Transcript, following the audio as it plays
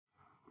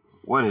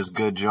What is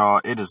good, y'all?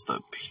 It is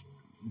the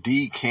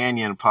D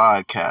Canyon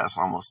podcast.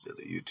 Almost did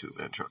the YouTube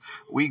intro.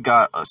 We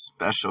got a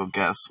special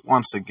guest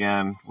once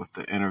again with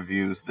the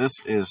interviews.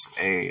 This is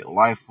a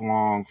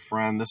lifelong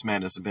friend. This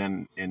man has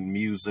been in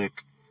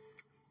music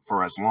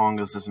for as long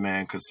as this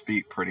man could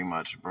speak, pretty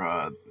much,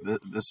 bruh.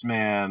 This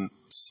man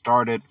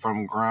started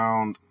from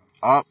ground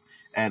up,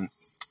 and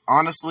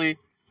honestly,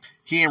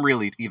 he didn't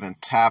really even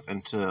tap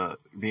into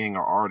being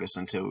an artist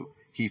until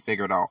he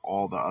figured out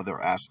all the other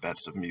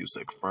aspects of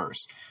music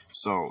first.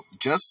 So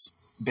just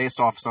based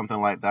off something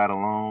like that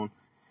alone,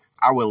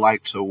 I would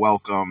like to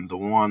welcome the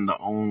one, the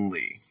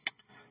only,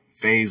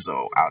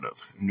 Fazo out of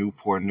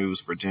Newport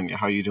News, Virginia.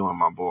 How you doing,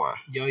 my boy?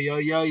 Yo,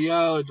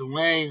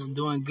 Dwayne, I'm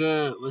doing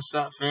good. What's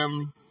up,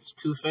 family? It's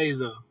 2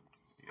 Fazo.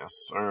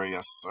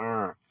 Yes,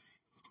 sir.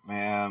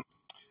 Man,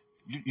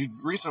 you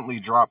recently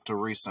dropped a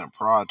recent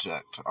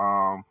project.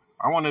 I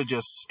want to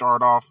just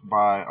start off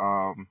by,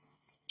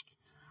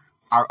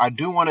 I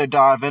do want to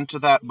dive into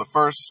that, but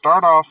first,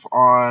 start off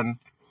on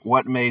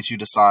what made you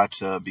decide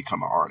to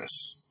become an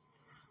artist.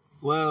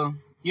 Well,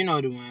 you know,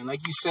 Dwayne,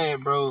 like you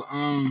said, bro,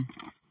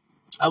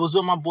 I was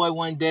with my boy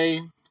one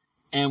day,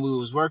 and we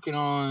was working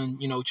on,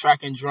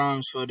 tracking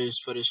drums for this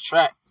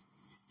track.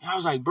 And I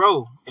was like,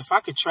 bro, if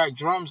I could track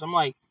drums, I'm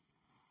like,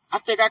 I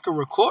think I could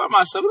record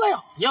myself. He's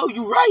like, yo,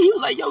 you right. He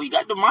was like, yo, you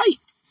got the mic.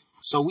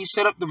 So we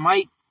set up the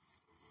mic.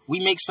 We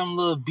make some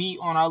little beat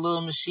on our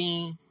little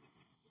machine.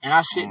 And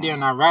I sit there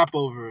and I rap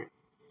over it.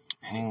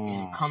 And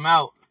it come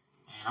out.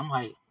 And I'm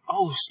like,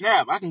 oh,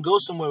 snap. I can go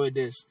somewhere with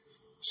this.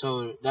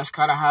 So that's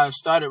kind of how it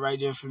started right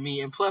there for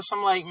me. And plus,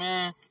 I'm like,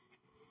 man,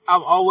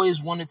 I've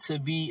always wanted to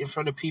be in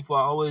front of people.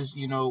 I always,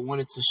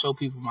 wanted to show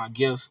people my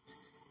gift.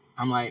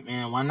 I'm like,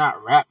 man, why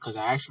not rap? Because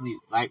I actually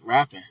like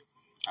rapping.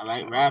 I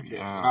like rapping.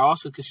 Yeah. And I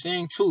also could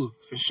sing, too,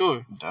 for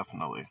sure.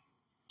 Definitely.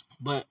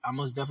 But I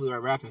most definitely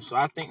like rapping. So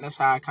I think that's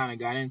how I kind of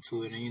got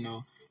into it.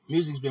 And,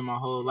 music's been my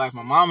whole life.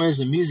 My mama is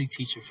a music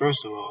teacher,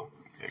 first of all.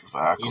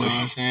 Exactly. You know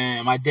what I'm saying?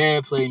 And my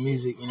dad played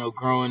music,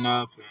 growing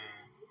up and,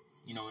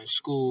 in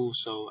school.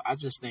 So I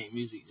just think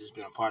music just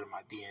been a part of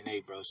my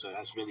DNA, bro. So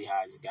that's really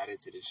how I just got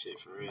into this shit,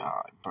 for real.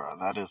 Nah, bro,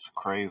 that is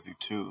crazy,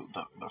 too.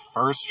 The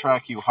first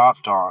track you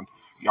hopped on,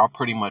 y'all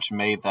pretty much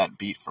made that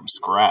beat from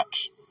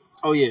scratch.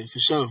 Oh, yeah, for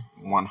sure.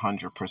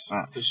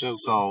 100%. For sure.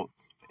 So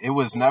it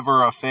was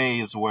never a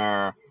phase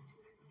where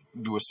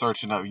you were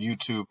searching up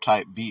YouTube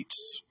type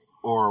beats,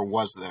 or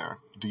was there?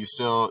 Do you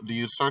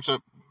search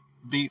up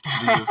beats?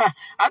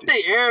 I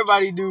think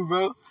everybody do,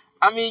 bro.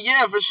 I mean,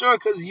 yeah, for sure,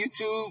 because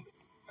YouTube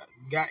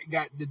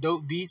got the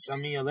dope beats. I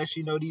mean, unless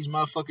you know these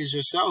motherfuckers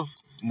yourself.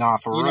 Nah,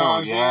 for You know real. what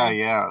I'm saying?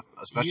 Yeah.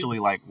 Especially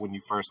like when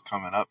you first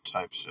coming up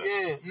type shit.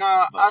 Yeah,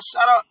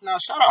 shout out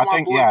I my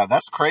think, boy. yeah,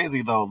 that's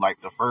crazy though.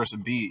 Like the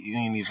first beat, you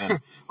didn't even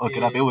look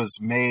it up. It was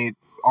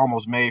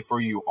almost made for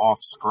you off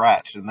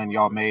scratch. And then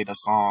y'all made a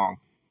song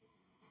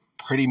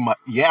pretty much,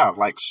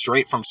 like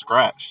straight from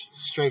scratch.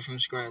 Straight from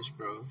scratch,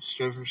 bro.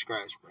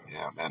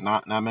 Yeah, man.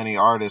 Not many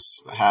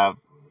artists have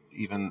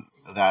even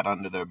that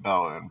under their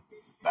belt, and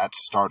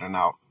that's starting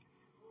out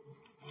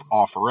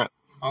off rip.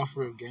 Off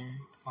rip,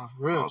 gang. Off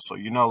rip. So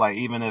like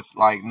even if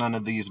like none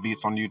of these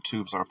beats on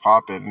YouTube's are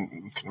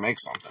popping, you can make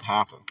something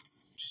happen.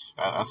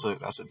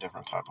 That's a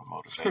different type of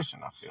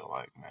motivation. I feel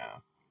like,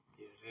 man.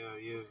 Yeah, hell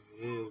yeah,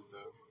 it is, bro.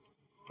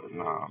 But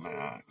nah,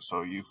 man.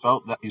 So you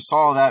felt that, you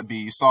saw that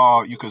beat, you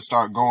saw you could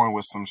start going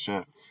with some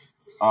shit.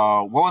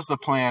 What was the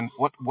plan?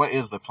 What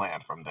is the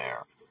plan from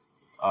there?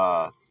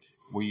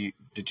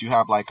 Did you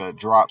have like a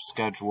drop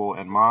schedule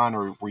in mind,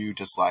 or were you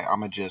just like,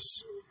 I'ma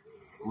just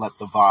let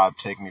the vibe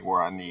take me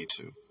where I need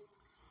to?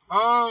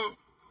 I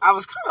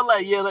was kind of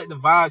like, let the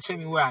vibe take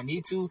me where I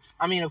need to.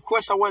 I mean, of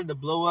course I wanted to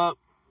blow up,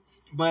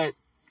 but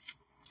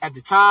at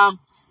the time,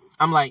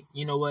 I'm like,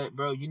 you know what,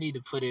 bro, you need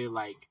to put in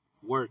like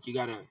work. You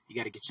gotta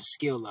get your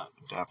skill up.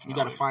 Definitely. You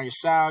gotta find your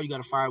sound. You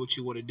gotta find what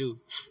you want to do.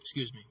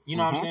 Excuse me. You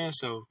know what I'm saying?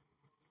 So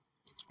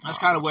that's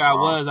kind of where I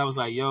was. I was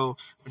like, yo,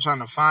 I'm trying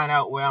to find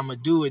out where I'm gonna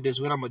do with this,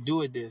 what I'm gonna do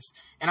with this.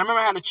 And I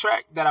remember I had a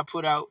track that I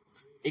put out.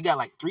 It got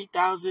like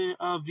 3,000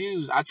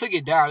 views. I took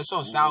it down. It's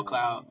on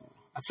SoundCloud.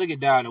 I took it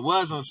down. It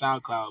was on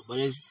SoundCloud, but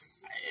it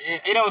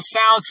don't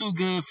sound too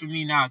good for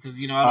me now because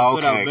I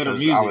put out better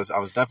music. I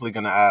was definitely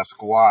gonna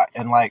ask why,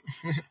 and like,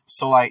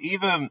 so like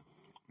even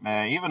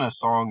a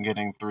song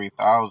getting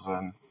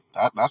 3,000,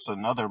 that's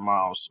another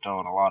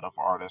milestone a lot of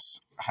artists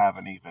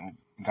haven't even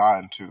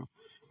gotten to.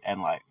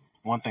 And like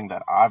one thing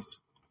that I've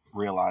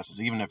realized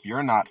is even if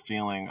you're not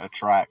feeling a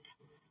track,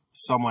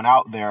 someone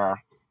out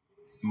there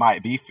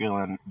might be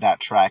feeling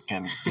that track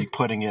and be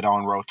putting it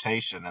on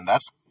rotation, and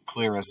that's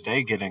clear as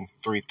day getting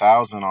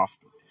 3,000 off.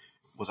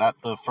 Was that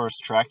the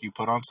first track you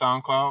put on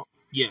SoundCloud?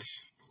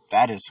 Yes.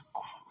 That is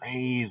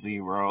crazy,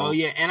 bro. Oh,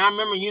 yeah. And I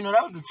remember,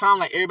 that was the time,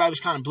 like, everybody was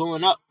kind of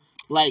blowing up.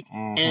 Like,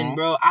 and,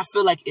 bro, I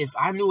feel like if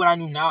I knew what I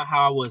knew now,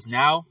 how I was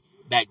now,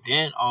 back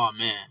then, oh,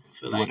 man. I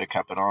feel you would have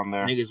kept it on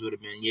there? Niggas would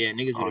have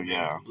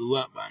been, blew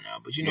up by now.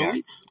 But,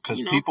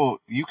 because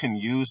people, you can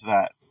use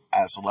that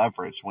as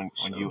leverage when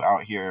you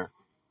out here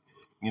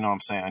you know what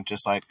I'm saying?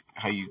 Just like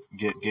how you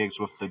get gigs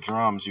with the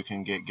drums, you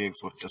can get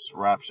gigs with just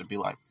rap. Should be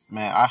like,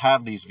 man, I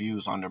have these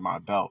views under my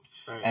belt.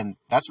 Right. And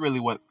that's really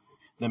what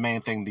the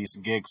main thing these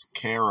gigs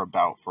care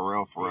about, for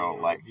real, for real.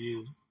 Like,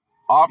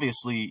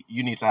 obviously,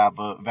 you need to have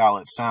a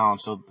valid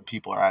sound so the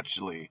people are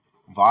actually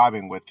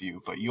vibing with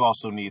you, but you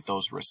also need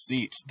those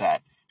receipts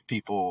that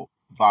people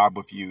vibe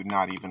with you,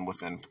 not even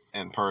within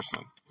in person.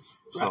 Right.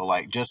 So,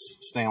 like, just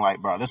saying, like,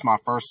 bro, this is my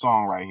first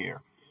song right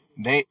here.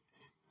 They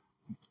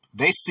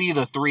see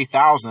the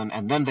 3,000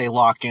 and then they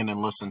lock in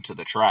and listen to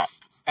the track.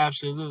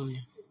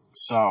 Absolutely.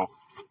 So,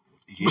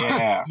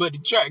 yeah. But the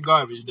track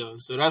garbage, though,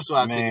 so that's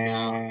why I took it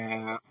down.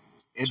 Man,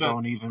 it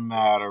don't even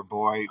matter,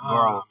 boy.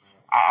 Bro,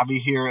 I be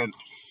hearing...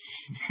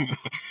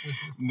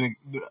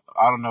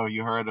 I don't know,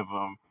 you heard of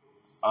him.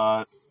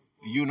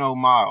 You know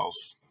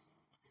Miles.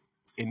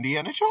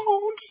 Indiana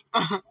Jones.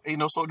 Ain't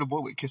no soldier boy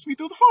would kiss me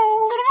through the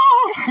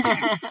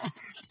phone.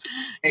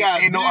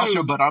 ain't no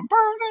Usher, but I'm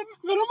burning.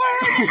 Yeah,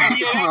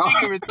 that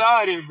nigga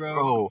retarded, bro.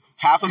 Bro,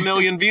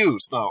 500,000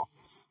 views, though.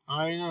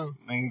 I know.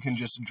 And you can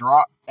just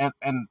drop, and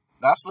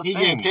that's the thing.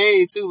 He getting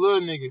paid, too,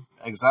 little nigga.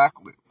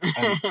 Exactly.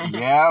 And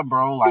yeah,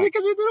 bro, like... He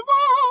kiss me through the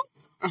phone.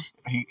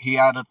 He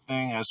had a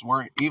thing as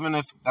work, even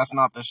if that's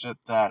not the shit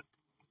that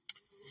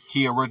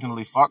he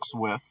originally fucks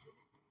with,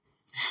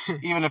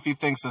 even if he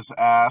thinks it's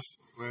ass,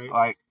 right.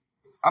 Like,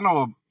 I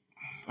know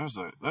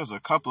there's a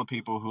couple of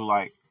people who,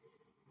 like,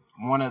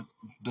 one of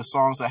the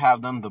songs that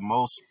have them the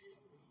most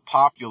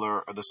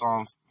popular are the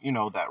songs, you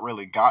know, that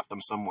really got them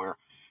somewhere,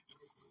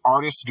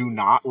 artists do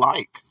not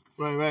like.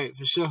 Right,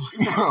 for sure.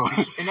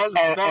 and that's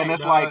and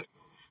it's dog. Like,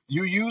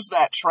 you use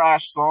that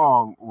trash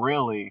song,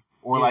 really,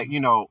 or like, you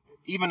know,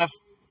 even if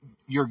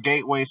your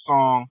gateway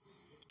song,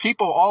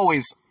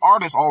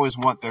 artists always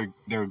want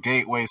their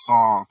gateway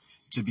song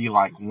to be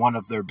like one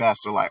of their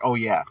best, or like, oh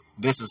yeah,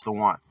 this is the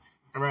one.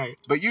 Right.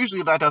 But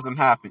usually that doesn't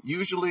happen.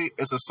 Usually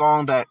it's a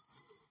song that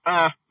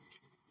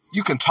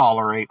you can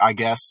tolerate, I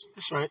guess.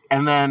 That's right.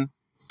 And then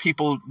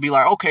people be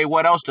like, okay,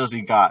 what else does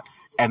he got?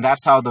 And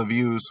that's how the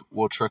views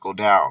will trickle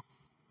down.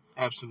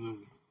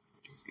 Absolutely.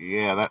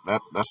 Yeah,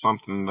 that's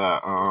something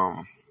that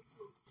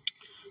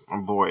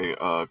my boy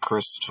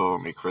Chris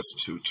told me. Chris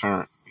Two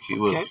Turn. He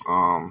was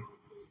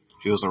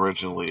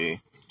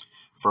originally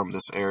from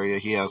this area.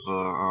 He has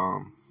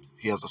a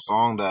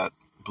song that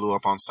blew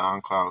up on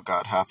SoundCloud,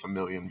 got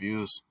 500,000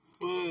 views,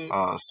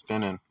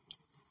 spinning.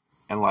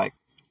 And like,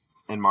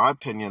 in my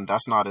opinion,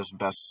 that's not his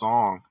best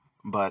song,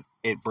 but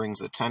it brings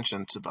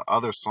attention to the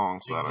other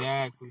songs that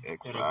are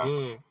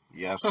good.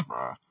 Yes,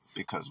 bro.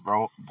 Because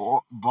boy,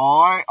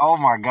 oh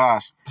my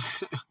gosh,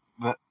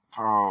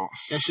 bro,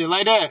 that shit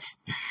like that.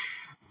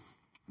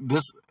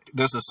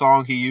 There's a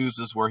song he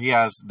uses where he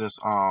has this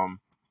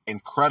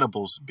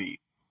Incredibles beat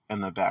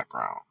in the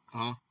background.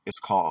 Huh? It's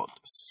called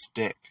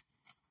Stick.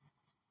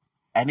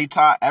 Every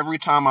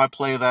time I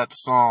play that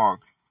song,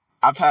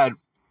 I've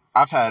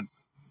had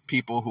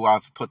people who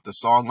I've put the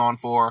song on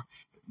for,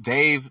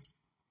 they've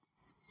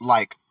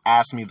like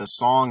asked me the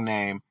song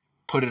name,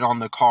 put it on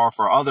the car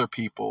for other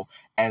people,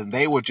 and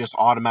they would just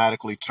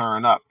automatically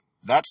turn up.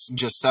 That's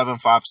just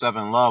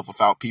 757 Love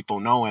without people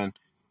knowing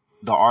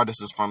the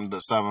artist is from the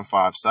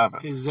 757.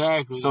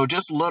 Exactly. So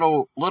just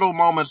little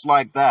moments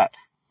like that.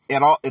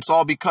 It's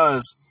all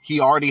because he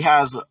already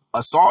has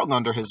a song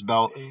under his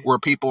belt where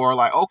people are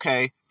like,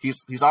 okay,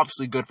 he's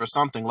obviously good for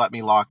something. Let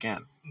me lock in.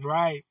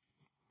 Right.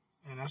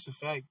 And that's a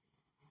fact.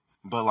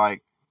 But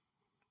like,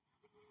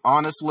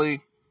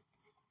 honestly,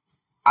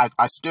 I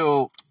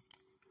still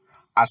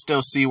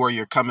see where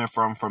you're coming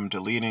from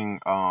deleting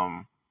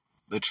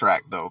the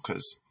track though,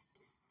 because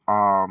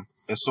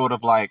it's sort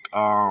of like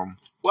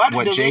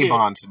what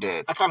J-Bonds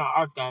did. I kind of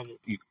archived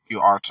it. You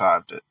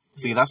archived it.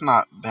 See, that's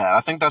not bad.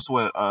 I think that's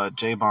what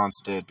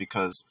J-Bonds did,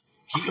 because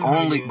he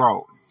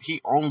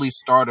only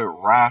started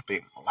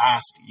rapping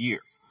last year.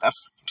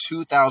 That's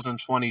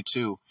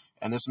 2022,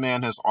 and this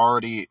man has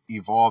already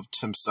evolved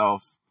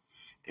himself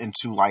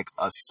into like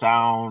a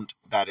sound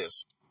that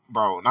is,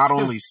 bro, not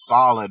only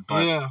solid,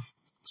 but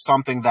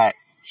something that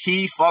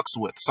he fucks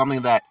with.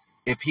 Something that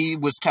if he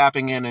was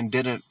tapping in and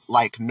didn't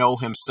like know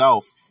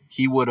himself,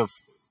 he would have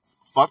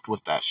fucked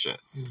with that shit.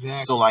 Exactly.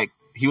 So like,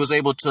 he was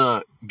able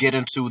to get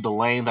into the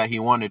lane that he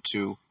wanted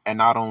to, and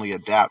not only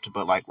adapt,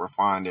 but like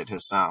refine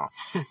his sound.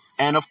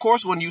 And of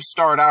course, when you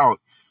start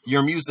out,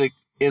 your music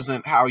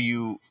isn't how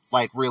you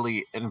like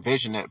really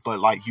envision it, but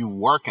like you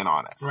working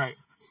on it. Right.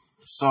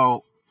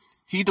 So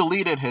he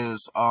deleted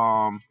his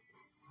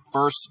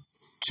first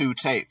 2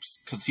 tapes,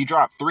 because he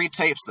dropped 3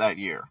 tapes that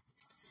year.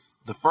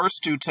 The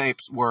first 2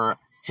 tapes were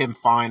him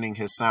finding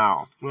his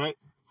sound. Right.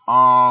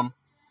 I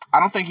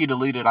don't think he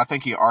deleted. I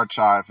think he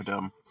archived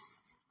them.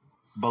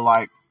 But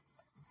like,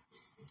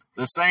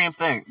 the same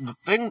thing. The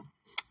thing,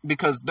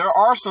 because there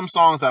are some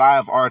songs that I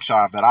have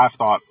archived that I've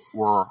thought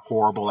were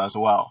horrible as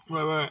well.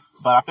 Right.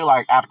 But I feel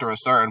like after a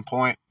certain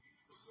point,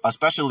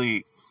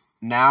 especially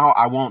now,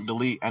 I won't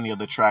delete any of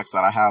the tracks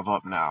that I have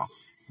up now,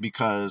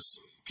 because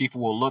people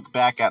will look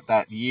back at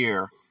that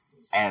year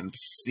and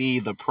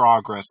see the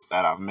progress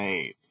that I've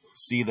made.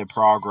 see the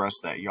progress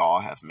that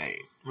y'all have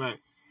made. Right.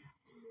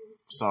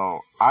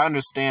 So I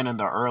understand in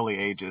the early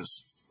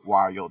ages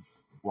why you're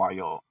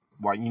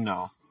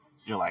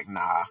like,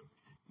 nah,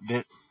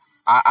 that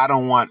I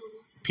don't want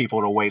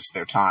people to waste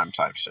their time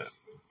type shit.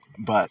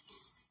 But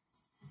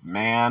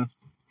man,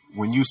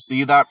 when you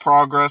see that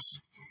progress,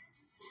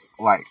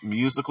 like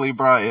musically,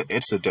 bro,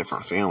 it's a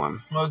different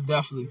feeling. Most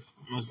definitely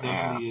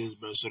is,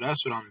 bro. So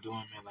that's what I'm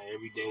doing, man. Like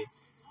every day,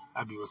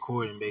 I be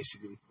recording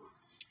basically.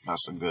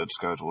 That's a good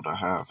schedule to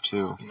have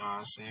too. You know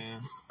what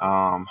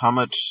I'm saying?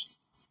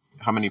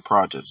 How many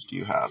projects do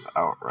you have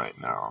out right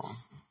now?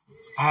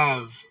 I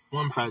have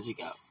one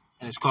project out,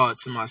 and it's called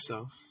To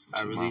Myself.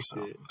 I released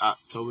it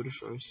October the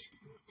 1st.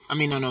 I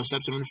mean, no,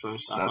 September the 1st.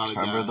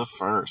 September the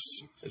 1st.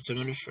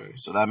 September the 1st.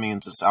 So that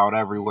means it's out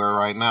everywhere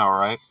right now,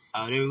 right?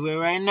 Out everywhere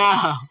right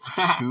now.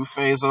 To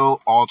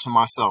Fazo, all to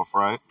myself,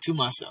 right? To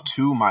myself.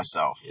 To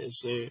myself. Yes,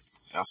 sir.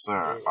 Yes,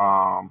 sir.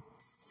 Yeah.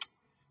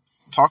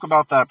 Talk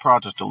about that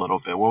project a little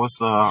bit. What was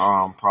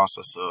the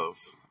process of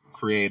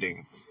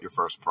creating your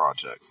first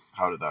project?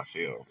 How did that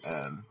feel?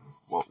 And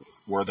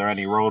were there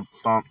any road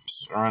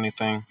bumps or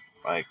anything?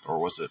 Like, or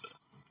was it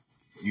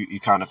you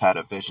kind of had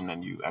a vision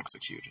and you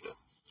executed it?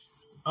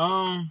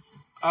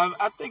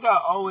 I think I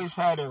always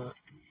had a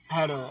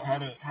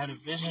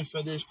vision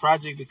for this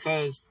project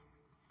because,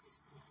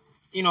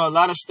 you know, a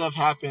lot of stuff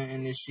happened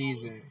in this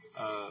season.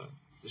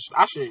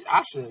 I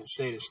should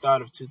say the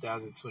start of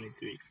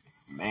 2023.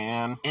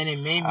 Man, and it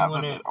made me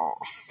want to,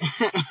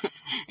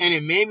 and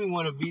it made me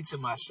want to be to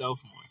myself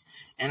more.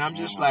 And I'm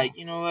just like,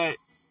 you know what?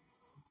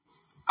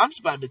 I'm just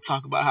about to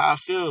talk about how I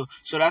feel.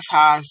 So that's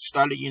how I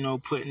started, you know,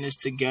 putting this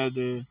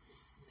together.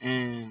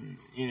 And,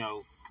 you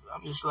know,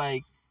 I'm just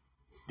like,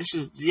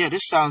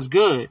 this sounds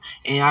good.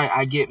 And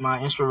I get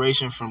my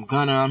inspiration from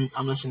Gunna.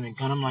 I'm listening to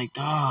Gunna. I'm like,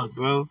 dog,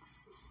 bro.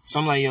 So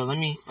I'm like, yo, let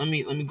me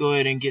go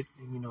ahead and get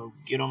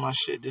on my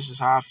shit. This is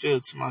how I feel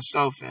to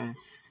myself. And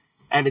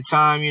at the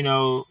time, you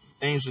know,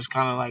 things was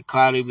kind of like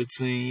cloudy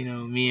between, you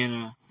know, me and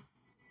a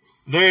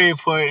very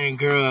important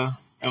girl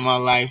in my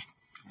life.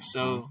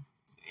 So,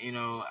 you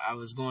know, I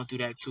was going through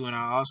that too. And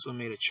I also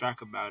made a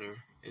track about her.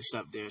 It's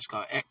up there. It's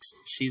called X.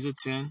 She's a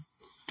 10.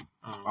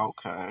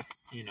 Okay.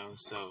 You know,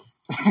 so.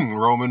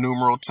 Roman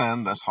numeral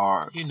 10, that's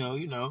hard. You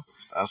know.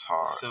 That's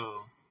hard. So,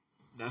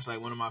 that's like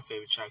one of my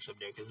favorite tracks up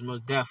there because it's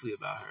most definitely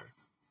about her.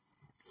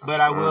 But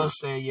I will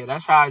say, yeah,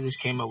 that's how I just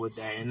came up with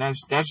that, and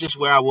that's just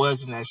where I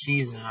was in that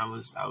season. I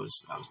was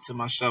to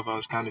myself. I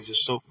was kind of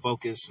just so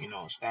focused, you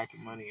know,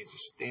 stacking money and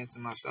just staying to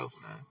myself,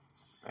 man.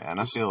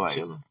 And I feel like,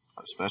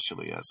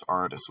 especially as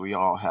artists, we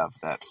all have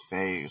that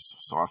phase.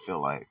 So I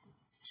feel like,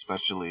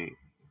 especially,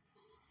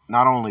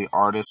 not only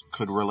artists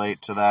could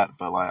relate to that,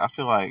 but like I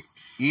feel like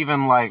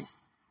even like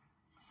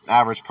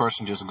average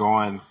person just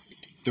going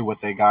through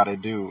what they got to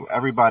do.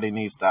 Everybody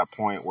needs that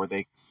point where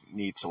they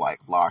need to like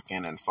lock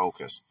in and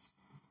focus.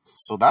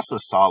 So that's a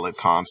solid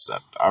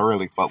concept. I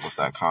really fuck with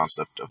that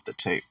concept of the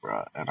tape,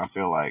 bro. And I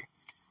feel like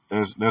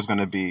there's going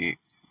to be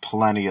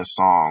plenty of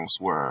songs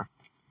where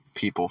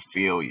people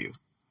feel you.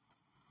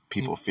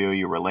 People feel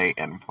you, relate,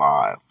 and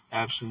vibe.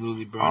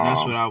 Absolutely, bro. And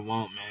that's what I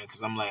want, man.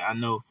 Because I'm like, I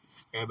know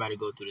everybody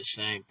go through the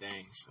same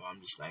thing. So I'm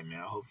just like,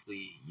 man,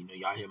 hopefully, you know,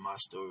 y'all hear my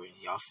story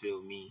and y'all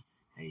feel me.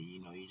 And,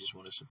 you know, you just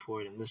want to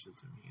support and listen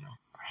to me, you know.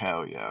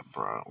 Hell yeah,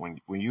 bro.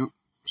 When you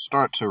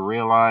start to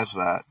realize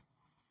that,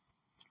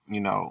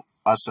 you know,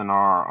 us and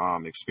our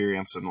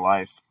experience in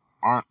life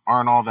aren't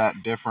all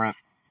that different,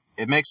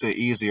 it makes it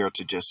easier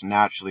to just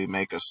naturally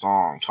make a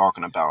song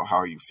talking about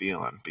how you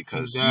feeling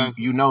because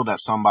you know that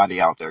somebody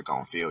out there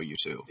gonna feel you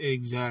too.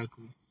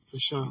 Exactly, for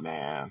sure.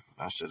 Man,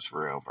 that's just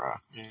real, bro.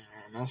 Yeah,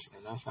 and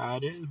that's how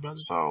it is, brother.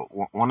 So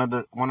one of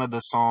the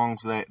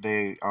songs that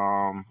they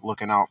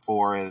looking out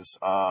for is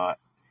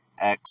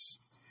X.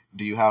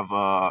 Do you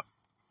have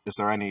is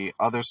there any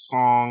other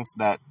songs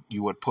that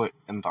you would put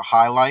in the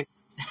highlight?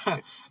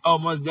 Oh,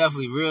 most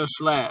definitely. Real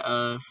slat.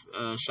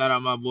 Shout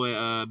out my boy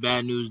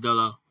Bad News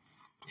Dolo.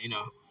 You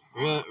know,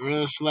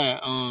 real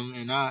slat.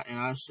 And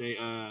I say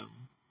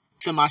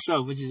To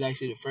Myself, which is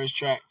actually the first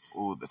track.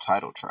 Ooh, the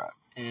title track.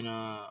 And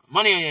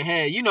Money on Your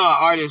Head. You know, an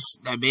artist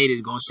that made it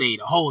is gonna say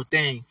the whole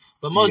thing.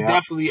 But most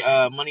definitely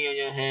Money on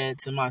Your Head,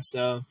 To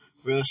Myself,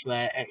 Real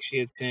Slat, X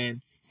Year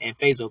 10, and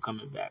Fazo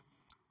coming back.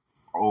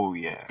 Oh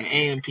yeah. And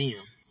AM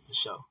PM for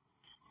sure.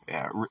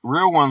 Yeah,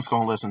 real one's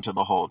gonna listen to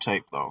the whole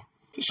tape though.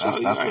 For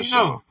sure, that's for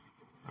sure.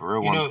 The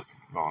real one's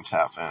gonna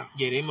tap in.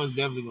 Yeah, they most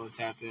definitely gonna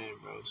tap in,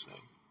 bro.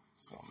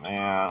 So man,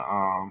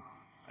 I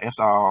guess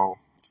I'll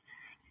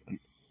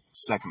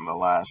second the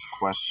last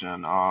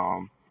question.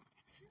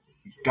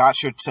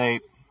 Got your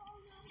tape,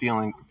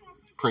 feeling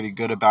pretty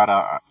good about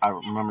it. I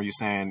remember you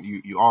saying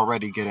you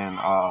already getting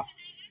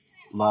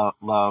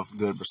love,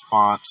 good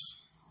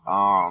response.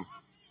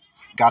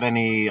 Got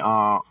any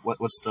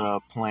what's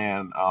the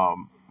plan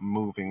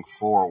moving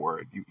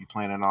forward? You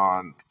planning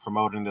on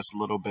promoting this a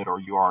little bit, or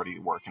you already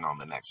working on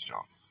the next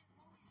job?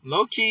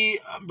 Low key,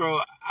 bro,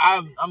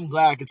 I'm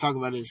glad I could talk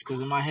about this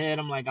because in my head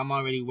I'm like I'm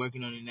already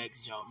working on the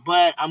next jump,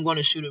 but I'm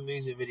gonna shoot a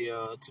music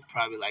video to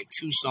probably like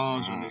 2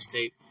 songs on this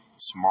tape.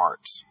 Smart.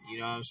 You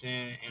know what I'm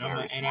saying? And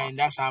Very smart. and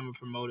that's how I'm gonna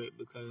promote it,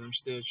 because I'm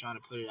still trying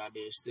to put it out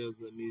there. It's still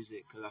good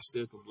music, because I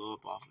still can blow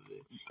up off of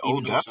it.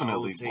 Oh,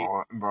 definitely,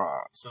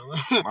 bro. So,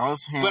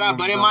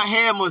 but in my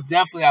head, most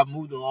definitely, I've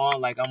moved along.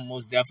 Like, I'm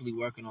most definitely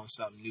working on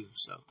something new.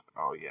 So.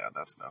 Oh yeah,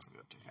 that's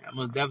good to hear.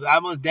 I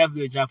most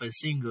definitely will drop a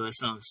single or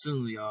something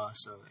soon, y'all.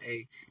 So,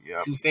 hey,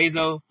 to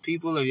Fazo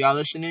people, if y'all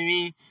listening to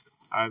me,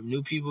 or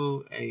new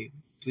people, hey,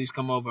 please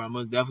come over. I'm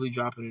most definitely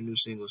dropping a new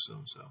single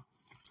soon. So.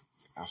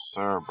 Yes,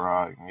 sir,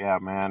 bro. Yeah,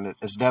 man.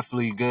 It's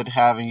definitely good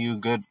having you.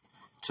 Good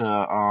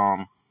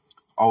to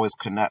always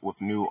connect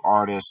with new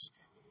artists.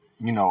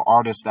 You know,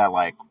 artists that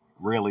like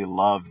really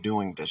love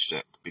doing this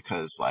shit,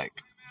 because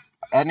like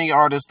any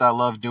artist that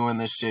loves doing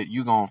this shit,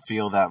 you gonna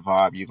feel that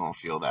vibe. You gonna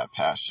feel that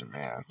passion,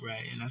 man.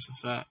 Right, and that's a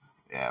fact.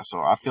 Yeah. So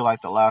I feel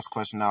like the last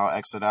question I'll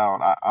exit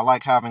out. I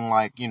like having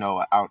like, you know,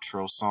 an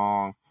outro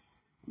song.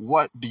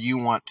 What do you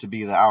want to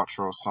be the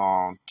outro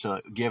song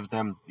to give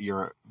them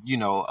your, you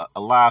know,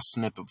 a last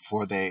snippet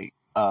before they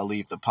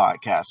leave the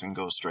podcast and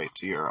go straight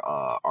to your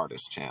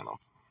artist channel?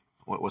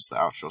 What's the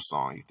outro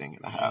song you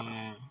thinking of having?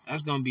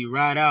 That's gonna be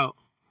Ride Out.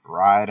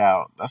 Ride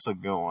Out. That's a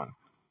good one.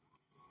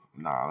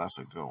 Nah, that's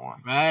a good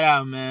one. Ride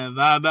Out, man.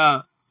 Vibe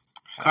out.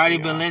 Cardi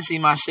yeah.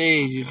 Balenci, my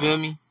shades. You feel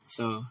me?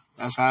 So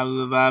that's how we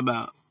would vibe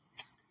out.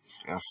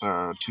 Yes,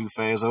 sir.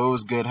 Two-Phase.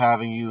 Always good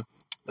having you.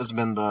 This has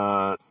been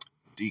the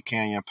D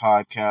Canyon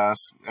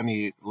podcast.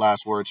 Any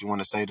last words you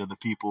want to say to the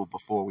people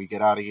before we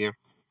get out of here?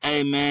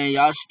 Hey, man,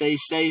 y'all stay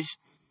safe.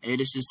 Hey,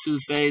 this is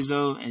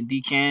Two-Phazo and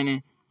D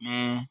Canyon.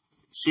 Man,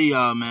 see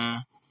y'all,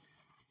 man.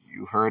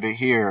 You heard it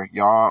here.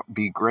 Y'all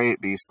be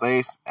great, be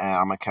safe, and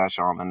I'm going to catch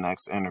y'all on the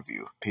next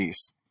interview.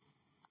 Peace.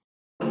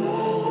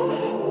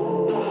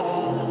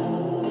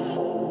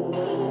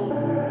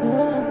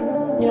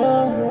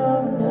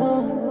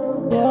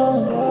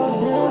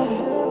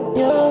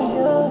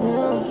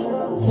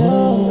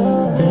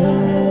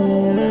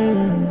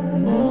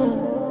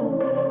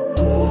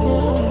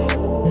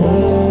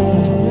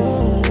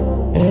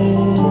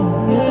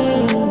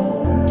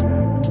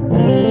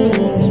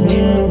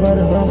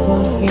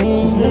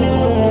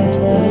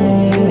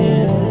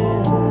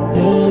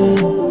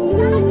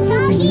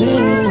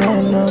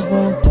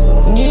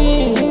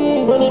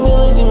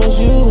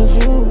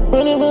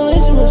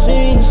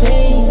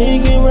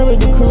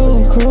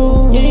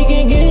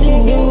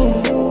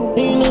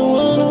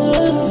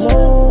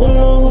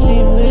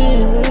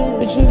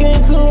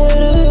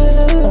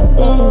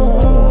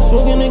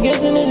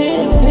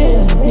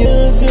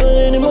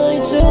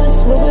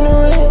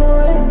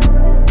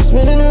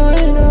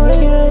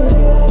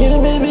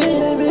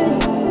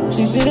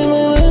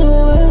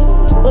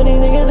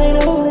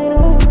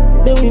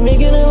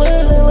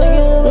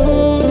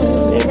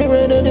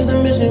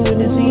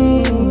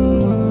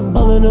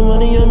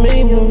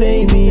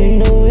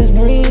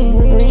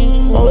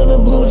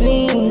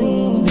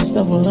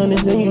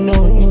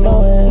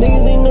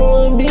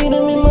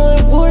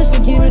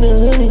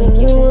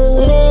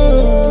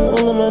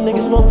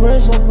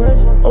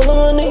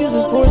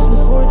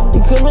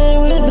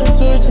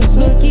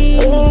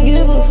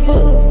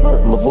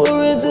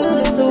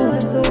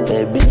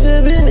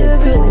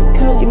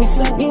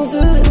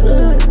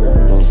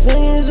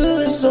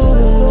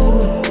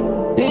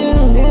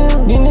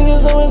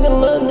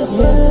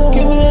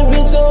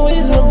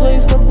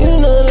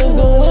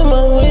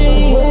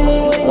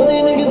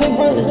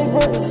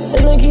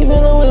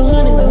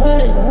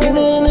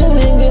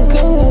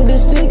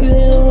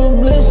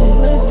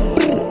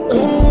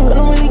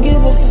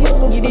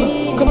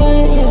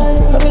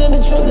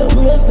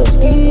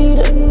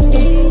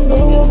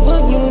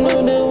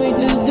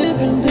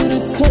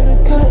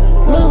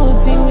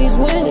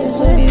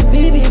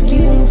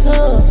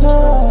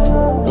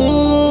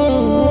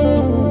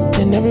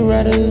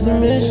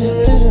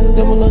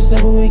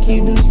 We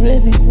keep them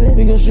smithy.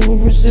 We gon' shoot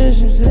with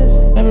precision.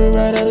 Every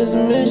ride out is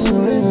a mission.